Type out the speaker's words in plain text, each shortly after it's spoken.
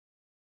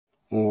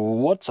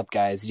What's up,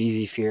 guys?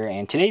 DZ Fear,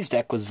 and today's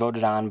deck was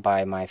voted on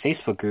by my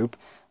Facebook group.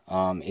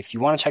 If you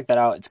want to check that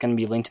out, it's going to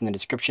be linked in the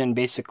description.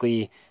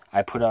 Basically,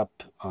 I put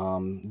up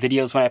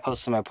videos when I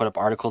post them, I put up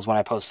articles when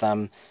I post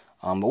them.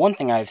 But one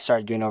thing I've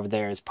started doing over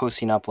there is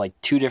posting up like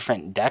 2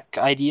 different deck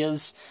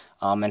ideas,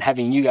 and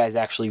having you guys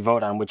actually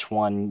vote on which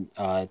one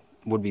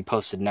would be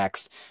posted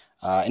next.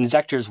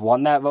 Inzektor's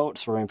won that vote,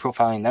 so we're going to be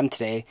profiling them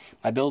today.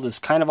 My build is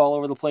kind of all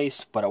over the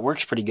place, but it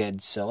works pretty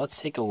good, so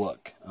let's take a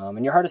look.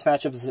 And your hardest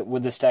matchups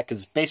with this deck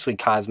is basically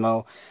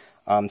Cosmo.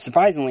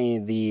 Surprisingly,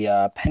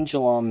 the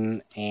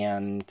Pendulum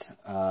and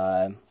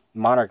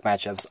Monarch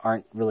matchups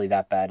aren't really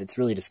that bad. It's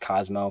really just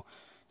Cosmo.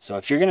 So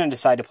if you're going to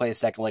decide to play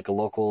this deck like a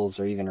locals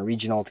or even a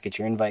regional to get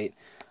your invite,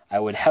 I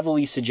would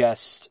heavily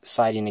suggest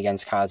siding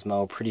against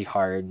Cosmo pretty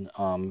hard,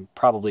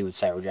 probably with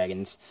Cyber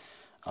Dragons.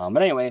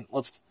 But anyway,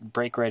 let's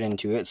break right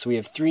into it. So we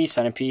have 3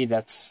 Centipede,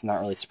 that's not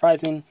really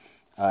surprising.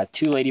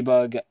 2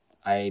 Ladybug,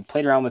 I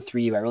played around with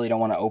 3, but I really don't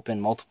want to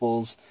open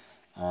multiples,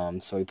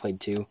 so we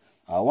played 2.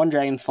 1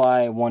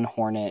 Dragonfly, 1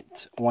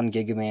 Hornet, 1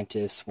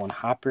 Gigamantis, 1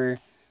 Hopper.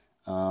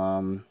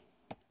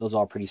 Those are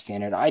all pretty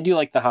standard. I do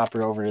like the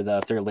Hopper over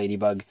the 3rd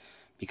Ladybug,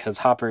 because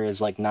Hopper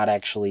is like not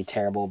actually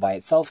terrible by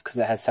itself, because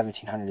it has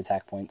 1700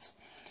 attack points.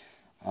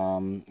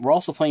 We're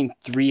also playing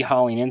 3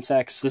 Howling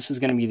Insects. This is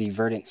going to be the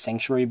Verdant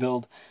Sanctuary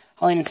build.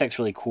 Howling Insect's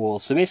really cool.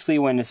 So basically,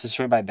 when it's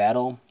destroyed by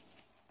battle,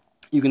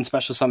 you can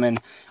special summon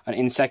an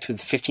insect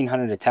with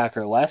 1500 attack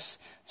or less.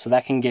 So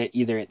that can get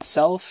either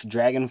itself,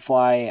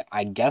 Dragonfly,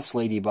 I guess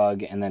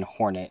Ladybug, and then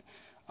Hornet.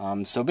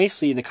 So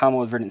basically, the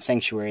combo with Verdant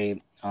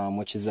Sanctuary,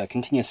 which is a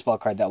continuous spell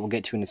card that we'll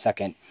get to in a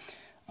second.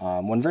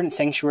 When Verdant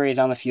Sanctuary is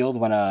on the field,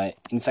 when an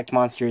insect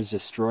monster is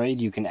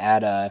destroyed, you can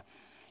add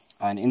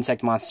an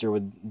insect monster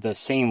with the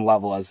same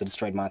level as the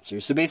destroyed monster.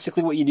 So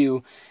basically what you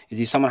do is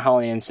you summon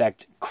Howling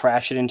Insect,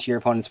 crash it into your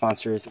opponent's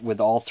monster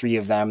with all 3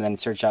 of them, and then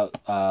search out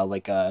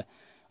like a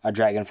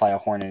Dragonfly, a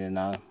Hornet, and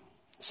a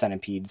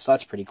Centipede. So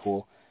that's pretty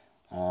cool.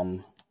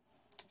 And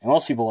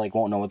most people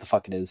won't know what the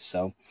fuck it is,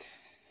 so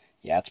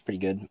yeah, it's pretty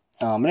good.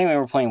 But anyway,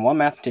 we're playing 1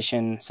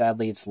 Mathematician.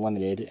 Sadly, it's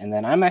limited. And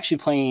then I'm actually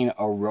playing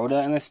a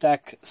Rhoda in this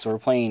deck, so we're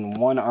playing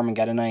 1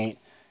 Armageddonite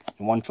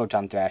and 1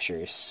 Photon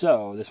Thrasher.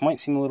 So this might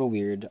seem a little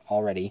weird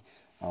already.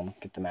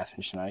 Get the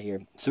Mathematician out of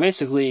here. So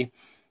basically,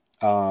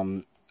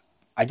 I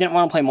didn't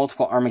want to play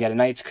multiple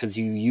Armageddonites because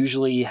you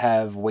usually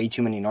have way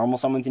too many normal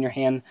summons in your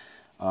hand.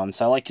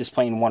 So I like just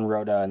playing 1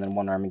 Rhoda and then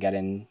 1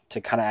 Armageddon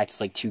to kind of act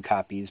as like 2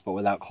 copies, but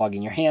without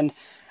clogging your hand.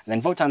 And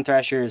then Photon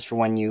Thrasher is for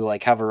when you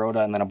have a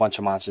Rhoda and then a bunch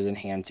of monsters in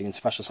hand, so you can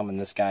special summon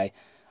this guy.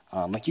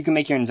 You can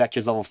make your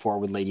Inzektors level 4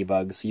 with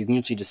Ladybug, so you can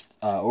usually just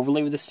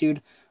overlay with this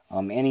dude.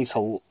 And he's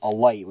a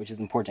light, which is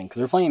important,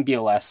 because we're playing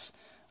BLS,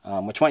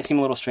 which might seem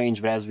a little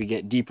strange, but as we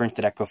get deeper into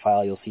the deck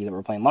profile, you'll see that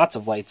we're playing lots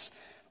of lights.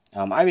 I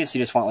obviously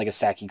just want a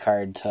Saki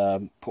card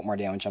to put more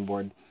damage on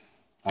board.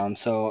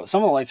 So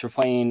some of the lights we're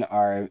playing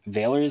are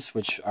Veilers,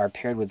 which are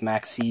paired with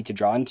Max C to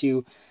draw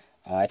into.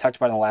 I talked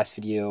about in the last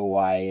video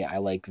why I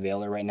like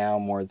Veiler right now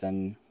more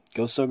than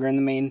Ghost Ogre in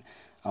the main.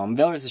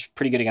 Veilers is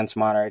pretty good against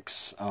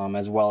Monarchs,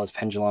 as well as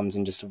Pendulums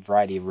and just a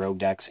variety of rogue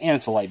decks, and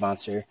it's a light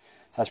monster.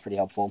 That's pretty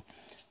helpful.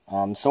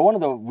 So one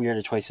of the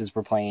weirder choices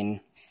we're playing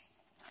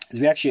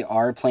is we actually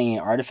are playing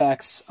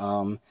artifacts.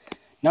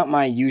 Not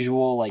my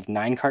usual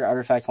 9-card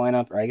artifact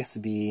lineup, or I guess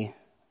it'd be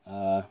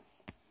I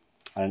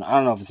don't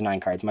know if it's 9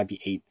 cards. It might be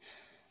 8.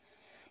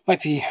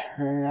 Might be,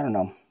 or I don't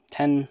know,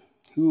 10.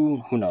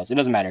 Who knows? It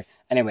doesn't matter.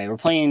 Anyway, we're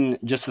playing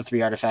just the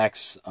 3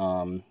 artifacts.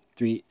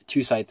 2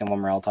 Scythe and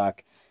 1 Moreltalk.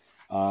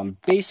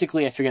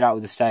 Basically, I figured out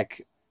with this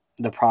deck,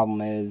 the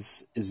problem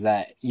is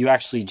that you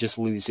actually just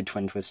lose to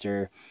Twin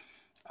Twister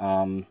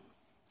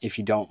if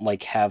you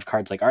don't have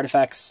cards like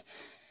artifacts.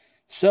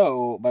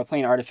 So by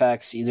playing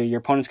artifacts, either your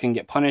opponents can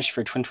get punished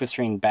for Twin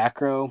Twistering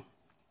back row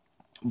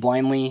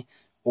blindly,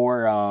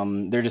 or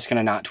they're just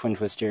gonna not Twin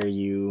Twister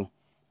you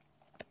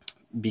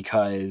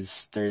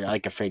because they're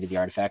afraid of the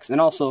artifacts.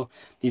 And also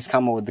these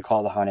combo with the Call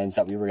of the Haunted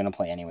that we were gonna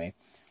play anyway.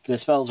 For the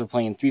spells, we're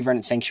playing 3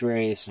 Verdant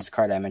Sanctuary. This is a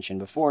card I mentioned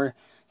before.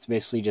 So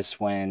basically,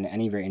 just when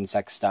any of your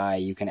insects die,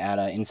 you can add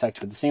an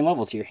insect with the same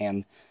level to your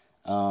hand.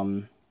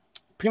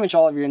 Pretty much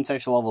all of your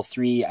insects are level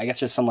 3. I guess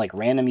there's some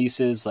random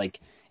uses,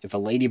 if a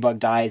Ladybug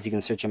dies, you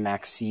can search a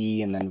Max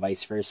C, and then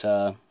vice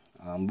versa.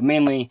 But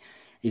mainly,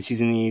 you're just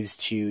using these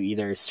to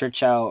either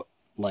search out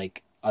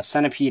a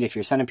Centipede if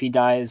your Centipede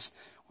dies,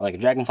 or a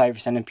Dragonfly if your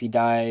Centipede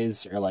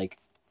dies, or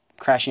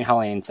crashing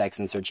Howling Insects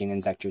and searching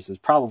Inzektors is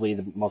probably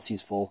the most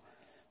useful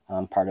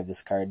part of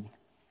this card.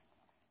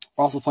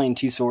 We're also playing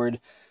 2 Sword.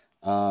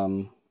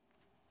 I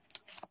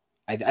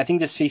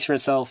think this speaks for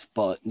itself,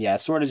 but yeah,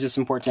 Sword is just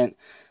important.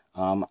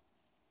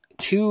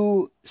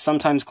 2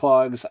 sometimes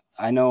clogs.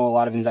 I know a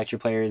lot of Inzektor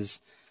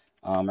players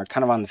are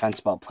kind of on the fence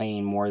about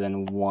playing more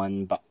than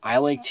 1, but I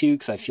like 2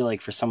 because I feel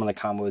like for some of the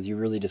combos, you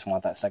really just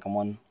want that second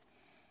one.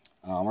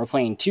 We're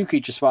playing 2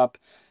 Creature Swap.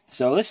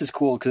 So this is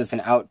cool because it's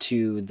an out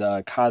to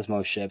the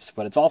Cosmo ships,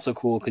 but it's also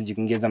cool because you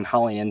can give them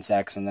Howling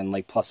Insects and then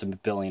plus a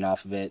billion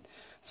off of it.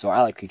 So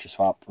I like Creature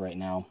Swap right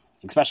now,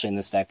 especially in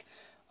this deck.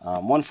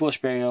 1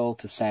 Foolish Burial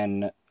to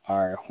send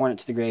our Hornet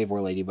to the Grave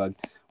or Ladybug,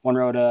 1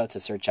 Rhoda to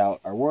search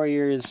out our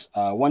warriors,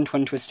 1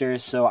 Twin Twister.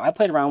 So I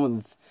played around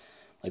with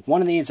like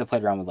 1 of these, I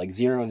played around with like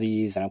 0 of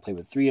these, and I played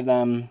with 3 of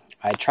them.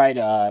 I tried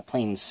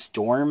playing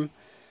Storm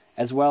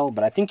as well,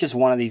 but I think just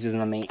 1 of these is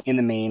in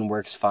the main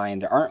works fine.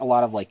 There aren't a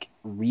lot of like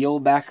real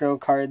back row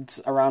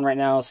cards around right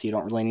now, so you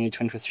don't really need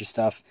Twin Twister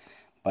stuff.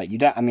 But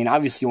I mean,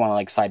 obviously you want to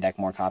like side deck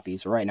more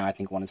copies, but right now I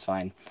think 1 is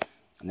fine.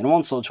 And then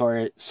 1 Soul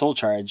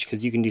Charge,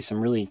 because you can do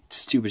some really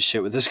stupid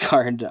shit with this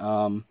card.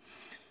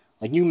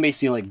 Like you can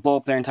basically like blow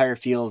up their entire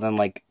field and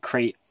like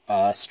create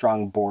a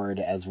strong board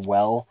as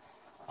well.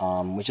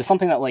 Which is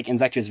something that like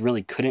Inzektors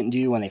really couldn't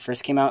do when they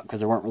first came out because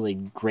there weren't really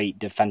great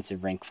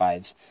defensive rank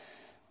 5s.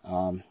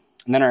 And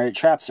then our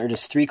traps are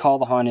just 3 Call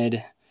the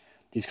Haunted.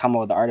 These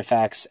combo with the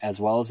artifacts as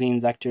well as the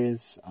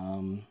Inzektors.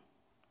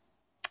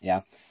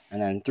 Yeah,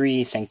 and then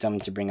 3 Sanctum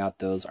to bring out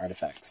those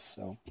artifacts.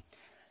 So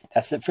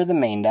that's it for the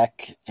main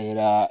deck.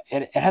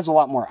 It has a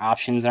lot more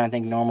options than I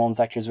think normal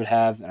Inzektors would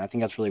have, and I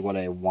think that's really what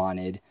I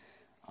wanted.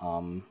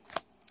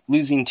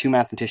 Losing 2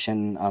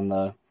 Mathematician on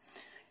the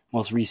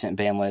most recent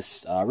ban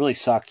list really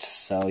sucked,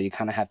 so you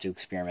kind of have to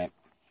experiment.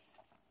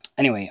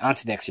 Anyway,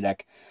 onto the extra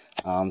deck.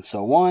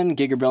 So 1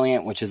 Giga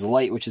Brilliant, which is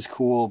light, which is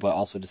cool, but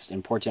also just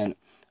important.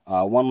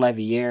 1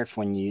 Leviair, for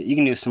when you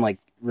can do some like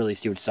really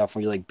stupid stuff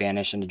where you like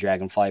banish into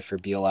Dragonfly for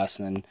BLS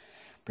and then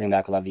bring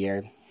back a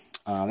Leviair.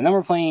 And then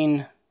we're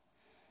playing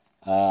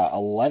a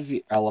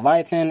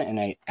Leviathan and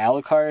a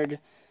Alucard.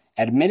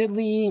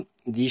 Admittedly,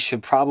 these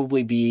should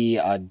probably be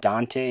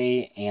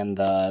Dante and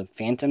the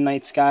Phantom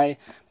Knights guy.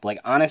 But like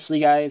honestly,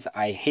 guys,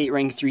 I hate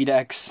rank 3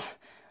 decks.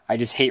 I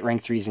just hate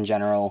rank 3s in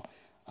general.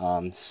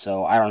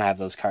 So I don't have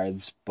those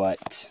cards,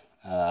 but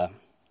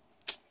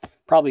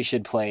probably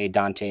should play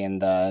Dante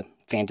and the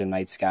Phantom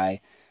Knights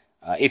guy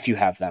if you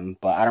have them.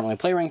 But I don't really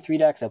play rank 3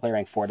 decks. I play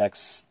rank 4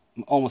 decks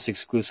almost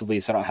exclusively,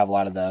 so I don't have a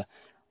lot of the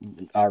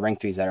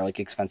rank 3s that are like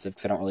expensive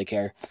because I don't really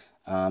care.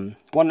 1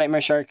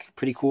 Nightmare Shark,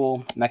 pretty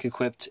cool. Mech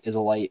Equipped is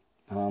a light.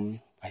 I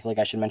feel like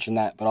I should mention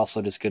that, but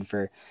also just good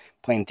for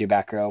playing through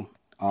back row.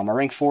 Our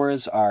rank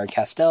 4s are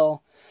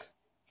Castel,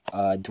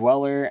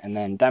 Dweller, and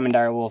then Diamond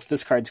Direwolf.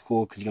 This card's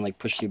cool because you can like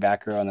push through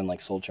back row and then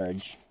like Soul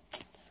Charge.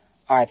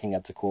 I think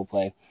that's a cool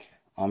play.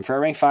 For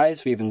our rank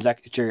 5s, we have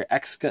Inzektor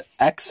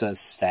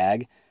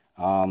Exastag.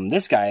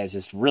 This guy is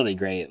just really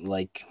great.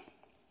 Like,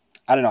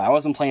 I don't know, I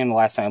wasn't playing him the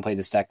last time I played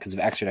this deck because of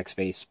extra deck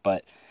space,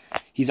 but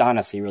he's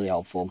honestly really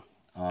helpful.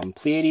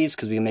 Pleiades,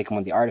 because we can make them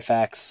with the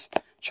artifacts.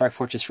 Shark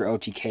Fortress for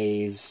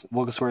OTKs.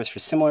 Volcasaurus for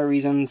similar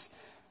reasons.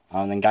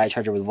 Then Gaia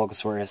Charger with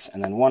Volcasaurus.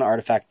 And then 1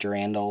 Artifact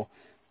Durandal.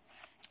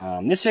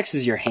 This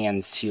fixes your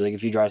hands too. Like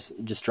if you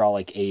just draw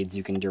like aids,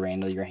 you can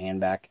Durandal your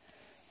hand back.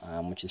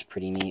 Which is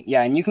pretty neat.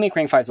 Yeah, and you can make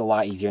rank 5s a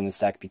lot easier in this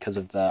deck because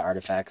of the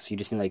artifacts. You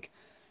just need like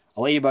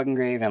a Ladybug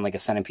Engrave and like a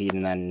Centipede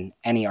and then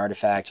any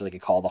artifact, or like a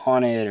Call the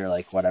Haunted or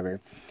like whatever.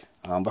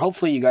 But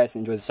hopefully you guys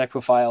enjoy this deck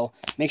profile.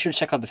 Make sure to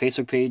check out the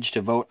Facebook page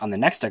to vote on the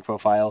next deck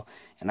profile,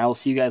 and I will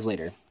see you guys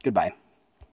later. Goodbye.